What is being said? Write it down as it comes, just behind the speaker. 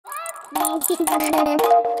Hey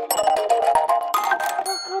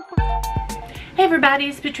everybody,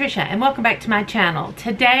 it's Patricia and welcome back to my channel.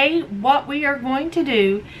 Today what we are going to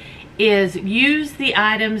do is use the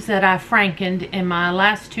items that I Frankened in my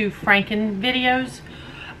last two Franken videos.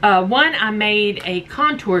 One, I made a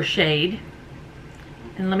contour shade,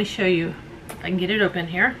 and let me show you if I can get it open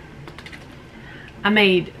here. I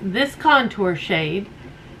made this contour shade,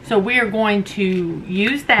 so we are going to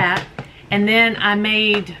use that. And then I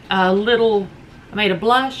made a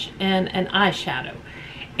blush and an eyeshadow.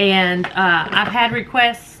 And I've had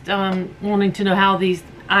requests wanting to know how these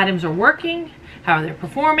items are working, how they're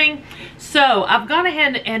performing. So I've gone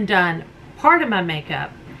ahead and done part of my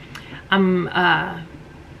makeup. I'm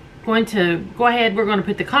going to go ahead, we're going to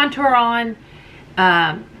put the contour on,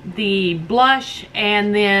 the blush,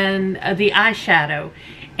 and then the eyeshadow.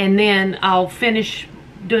 And then I'll finish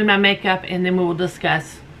doing my makeup, and then we will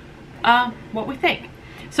discuss what we think.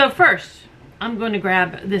 So first, I'm going to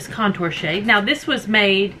grab this contour shade. Now this was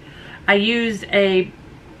made, I used a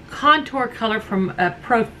contour color from a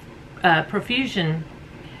Profusion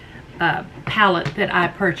palette that I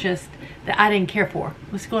purchased that I didn't care for.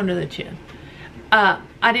 Let's go under the chin. I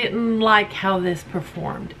didn't like how this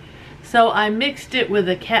performed. So I mixed it with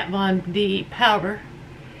a Kat Von D powder,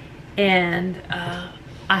 and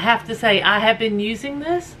I have to say I have been using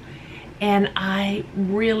this and I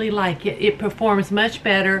really like it. It performs much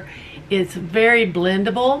better. It's very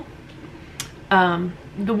blendable.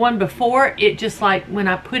 The one before, it just like when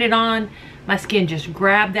I put it on, my skin just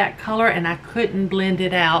grabbed that color and I couldn't blend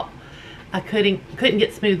it out. I couldn't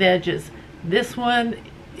get smooth edges. This one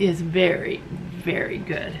is very, very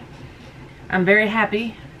good. I'm very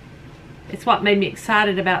happy. It's what made me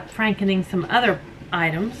excited about frankening some other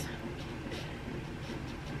items.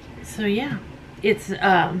 So yeah, it's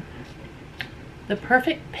the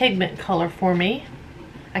perfect pigment color for me.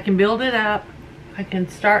 I can build it up. I can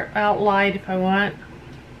start out light if I want.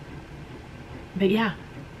 But yeah,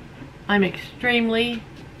 I'm extremely,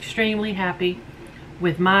 extremely happy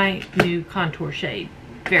with my new contour shade.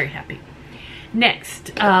 Very happy.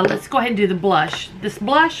 Next, let's go ahead and do the blush. This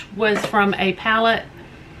blush was from a palette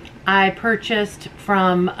I purchased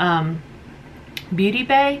from Beauty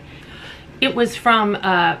Bay. It was from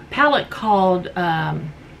a palette called,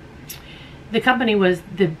 the company was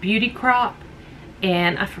the Beauty Crop,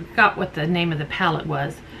 and I forgot what the name of the palette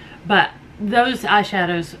was. But those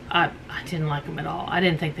eyeshadows, I didn't like them at all. I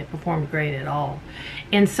didn't think they performed great at all.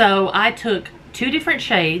 And so I took two different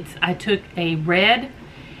shades. I took a red,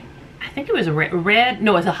 I think it was a red,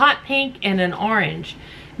 no, it was a hot pink and an orange.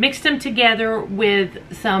 Mixed them together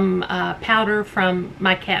with some powder from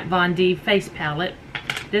my Kat Von D face palette.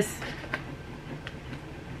 This,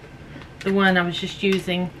 the one I was just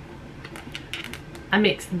using. I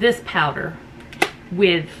mixed this powder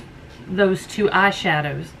with those two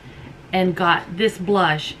eyeshadows and got this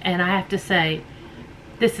blush, and I have to say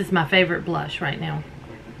this is my favorite blush right now.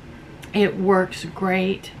 It works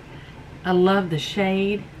great. I love the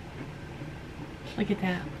shade. Look at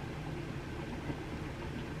that.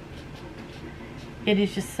 It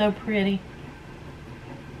is just so pretty.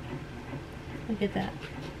 Look at that.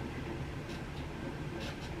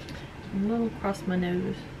 A little across my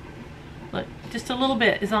nose. Look, just a little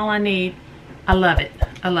bit is all I need. I love it.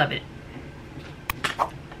 I love it.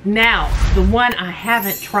 Now, the one I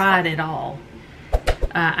haven't tried at all.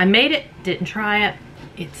 I made it, didn't try it.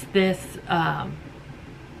 It's this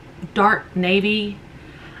dark navy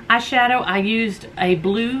eyeshadow. I used a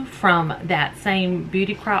blue from that same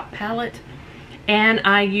Beauty Crop palette. And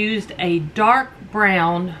I used a dark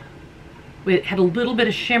brown. It had a little bit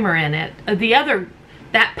of shimmer in it.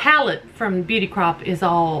 That palette from Beauty Crop is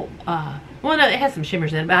all, well, no, it has some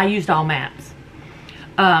shimmers in it, but I used all mattes.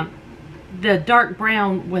 The dark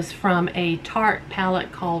brown was from a Tarte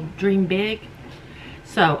palette called Dream Big.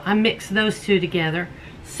 So I mixed those two together.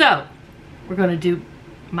 So we're going to do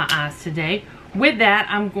my eyes today. With that,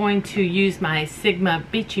 I'm going to use my Sigma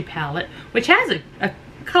Beachy palette, which has a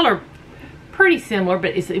color pretty similar,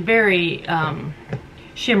 but it's very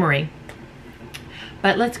shimmery.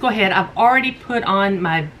 But let's go ahead. I've already put on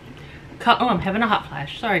my, oh, I'm having a hot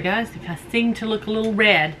flash. Sorry guys, if I seem to look a little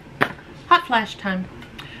red. Hot flash time.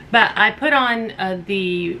 But I put on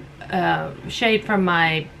the shade from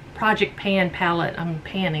my Project Pan palette. I'm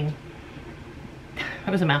panning.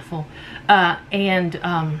 That was a mouthful. And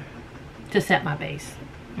to set my base,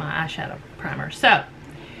 my eyeshadow primer. So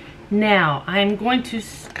now I'm going to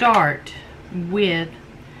start with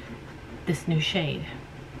this new shade,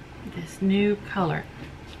 this new color,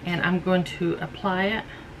 and I'm going to apply it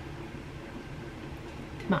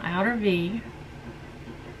to my outer V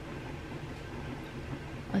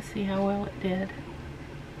Let's see how well it did.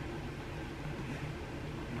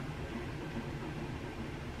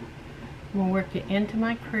 I'm going to work it into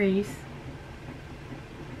my crease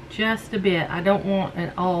just a bit. I don't want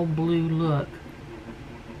an all blue look.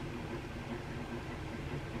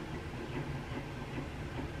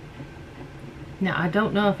 Now, I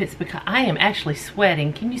don't know if it's because I am actually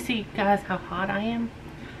sweating. Can you see, guys, how hot I am?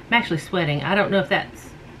 I'm actually sweating. I don't know if that's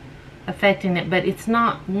affecting it, but it's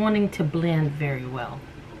not wanting to blend very well,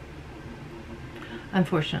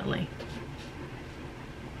 unfortunately.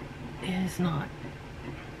 It is not.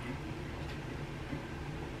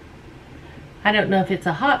 I don't know if it's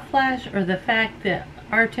a hot flash or the fact that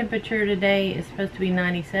our temperature today is supposed to be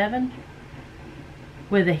 97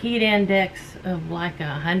 with a heat index of like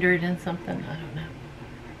 100 and something. I don't know.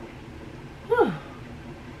 Whew.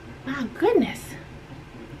 My goodness.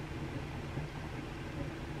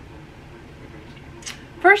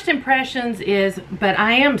 First impressions is, but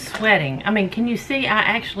I am sweating. I mean, can you see I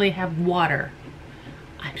actually have water?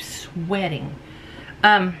 I'm sweating.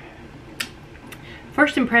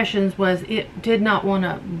 First impressions was it did not want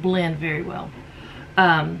to blend very well.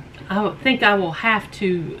 I think I will have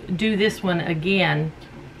to do this one again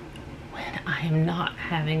when I am not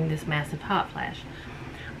having this massive hot flash.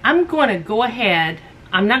 I'm going to go ahead,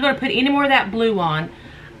 I'm not going to put any more of that blue on.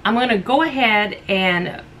 I'm going to go ahead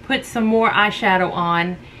and put some more eyeshadow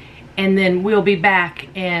on, and then we'll be back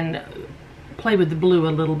and play with the blue a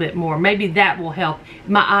little bit more. Maybe that will help.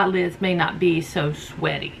 My eyelids may not be so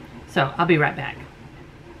sweaty. So I'll be right back.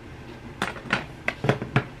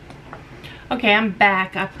 Okay, I'm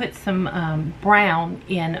back. I put some brown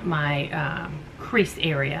in my crease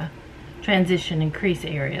area, transition and crease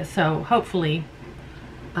area. So hopefully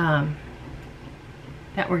that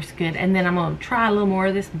works good. And then I'm going to try a little more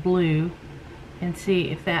of this blue and see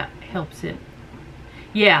if that helps it.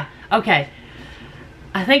 Yeah, okay.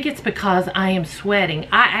 I think it's because I am sweating.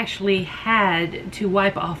 I actually had to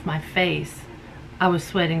wipe off my face. I was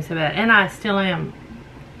sweating so bad, and I still am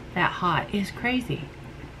that hot. It's crazy.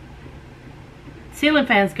 Ceiling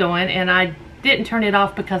fan's going, and I didn't turn it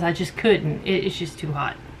off because I just couldn't. It's just too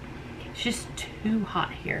hot. It's just too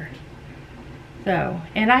hot here. So,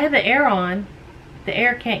 and I have the air on. The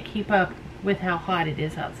air can't keep up with how hot it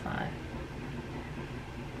is outside.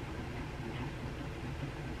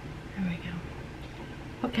 There we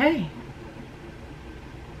go. Okay.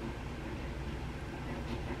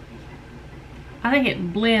 I think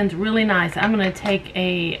it blends really nice. I'm going to take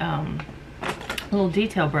a little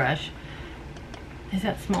detail brush. Is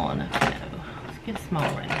that small enough? No. Let's get a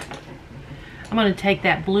smaller one. I'm going to take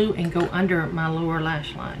that blue and go under my lower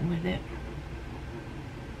lash line with it.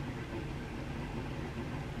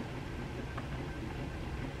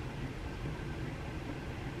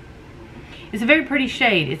 It's a very pretty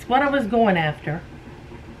shade. It's what I was going after.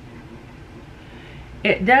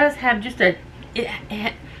 It does have just a...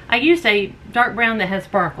 I used a dark brown that has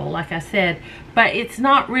sparkle, like I said, but it's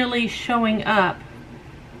not really showing up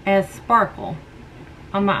as sparkle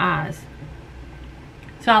on my eyes.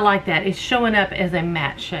 So I like that. It's showing up as a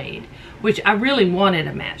matte shade, which I really wanted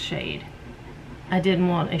a matte shade. I didn't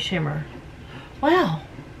want a shimmer. Well,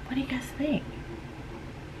 what do you guys think?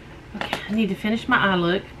 Okay, I need to finish my eye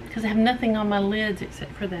look because I have nothing on my lids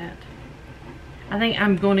except for that. I think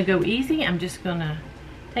I'm going to go easy. I'm just going to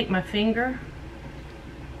take my finger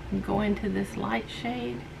and go into this light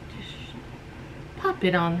shade. Just pop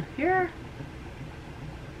it on here.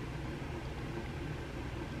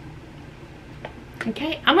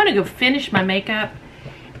 Okay, I'm going to go finish my makeup,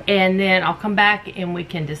 and then I'll come back and we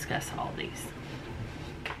can discuss all these.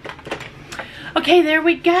 Okay, there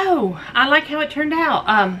we go. I like how it turned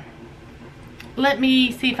out. Let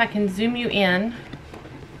me see if I can zoom you in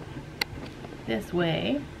this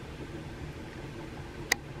way.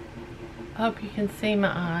 I hope you can see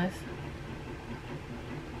my eyes.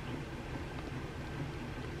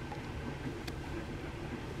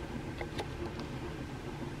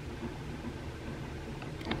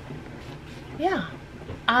 Yeah,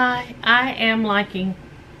 I am liking,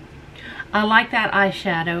 I like that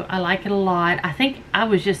eyeshadow. I like it a lot. I think I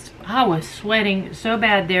was sweating so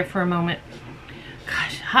bad there for a moment.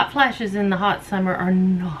 Gosh, hot flashes in the hot summer are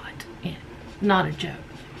not a joke.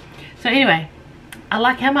 So anyway, I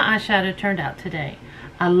like how my eyeshadow turned out today.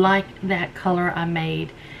 I like that color I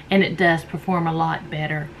made, and it does perform a lot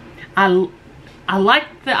better. I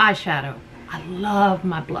like the eyeshadow. I love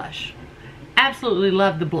my blush. Absolutely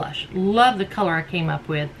love the blush. Love the color I came up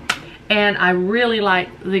with. And I really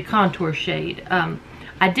like the contour shade.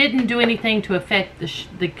 I didn't do anything to affect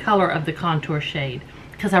the color of the contour shade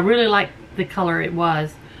because I really liked the color it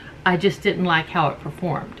was. I just didn't like how it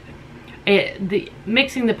performed.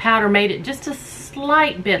 Mixing the powder made it just a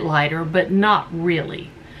slight bit lighter, but not really.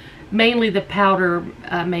 Mainly the powder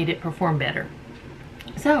made it perform better.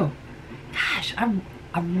 So, gosh,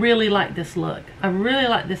 I really like this look. I really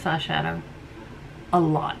like this eyeshadow a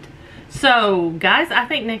lot. So, guys, I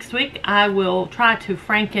think next week I will try to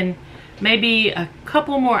Franken maybe a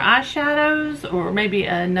couple more eyeshadows or maybe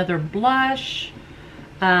another blush.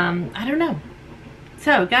 I don't know.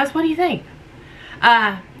 So, guys, what do you think?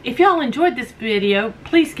 If y'all enjoyed this video,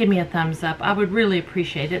 please give me a thumbs up. I would really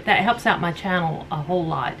appreciate it. That helps out my channel a whole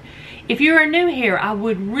lot. If you are new here, I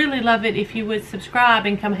would really love it if you would subscribe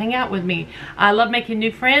and come hang out with me. I love making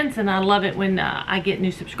new friends, and I love it when I get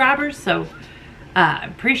new subscribers, so I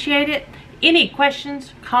appreciate it. Any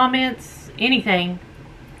questions, comments, anything,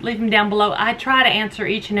 leave them down below. I try to answer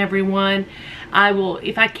each and every one. I will,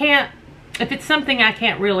 if it's something I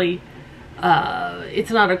can't really, it's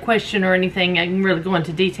not a question or anything I can really go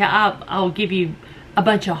into detail, I'll give you a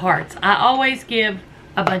bunch of hearts. I always give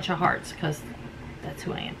a bunch of hearts because that's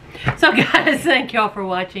who I am. So, guys, thank y'all for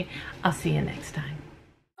watching. I'll see you next time.